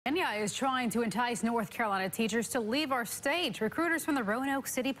Kenya is trying to entice North Carolina teachers to leave our state. Recruiters from the Roanoke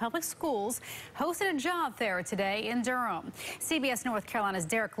City Public Schools hosted a job fair today in Durham. CBS North Carolina's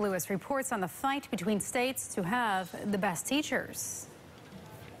Derek Lewis reports on the fight between states to have the best teachers.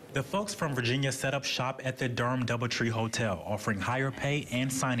 The folks from Virginia set up shop at the Durham Doubletree Hotel, offering higher pay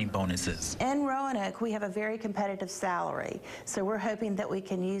and signing bonuses. In Roanoke, we have a very competitive salary, so we're hoping that we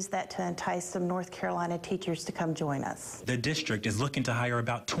can use that to entice some North Carolina teachers to come join us. The district is looking to hire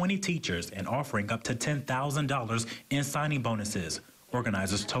about 20 teachers and offering up to $10,000 in signing bonuses.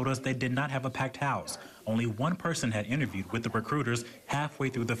 Organizers told us they did not have a packed house. Only one person had interviewed with the recruiters halfway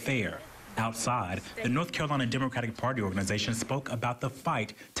through the fair. Outside, the North Carolina Democratic Party organization spoke about the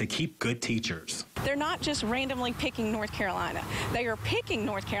fight to keep good teachers. They're not just randomly picking North Carolina. They are picking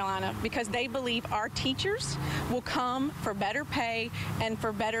North Carolina because they believe our teachers will come for better pay and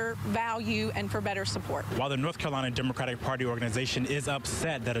for better value and for better support. While the North Carolina Democratic Party organization is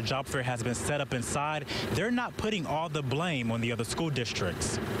upset that a job fair has been set up inside, they're not putting all the blame on the other school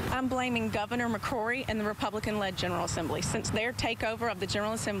districts. I'm blaming Governor McCrory and the Republican-led General Assembly. Since their takeover of the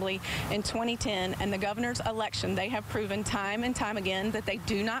General Assembly in 2010 and the governor's election, they have proven time and time again that they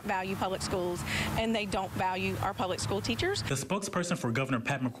do not value public schools and they don't value our public school teachers. The spokesperson for Governor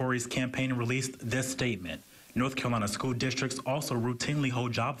Pat McCrory's campaign released this statement. North Carolina school districts also routinely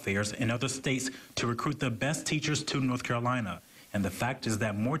hold job fairs in other states to recruit the best teachers to North Carolina. And the fact is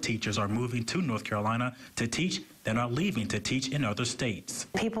that more teachers are moving to North Carolina to teach than are leaving to teach in other states.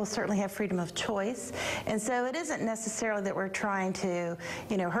 People certainly have freedom of choice, and so it isn't necessarily that we're trying to,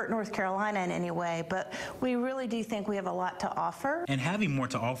 hurt North Carolina in any way, but we really do think we have a lot to offer. And having more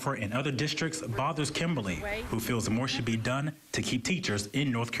to offer in other districts bothers Kimberly, who feels more should be done to keep teachers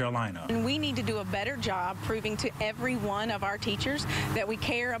in North Carolina. And we need to do a better job proving to every one of our teachers that we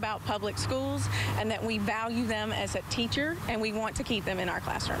care about public schools and that we value them as a teacher and we want to keep them in our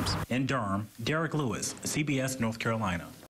classrooms. In Durham, Derek Lewis, CBS North Carolina.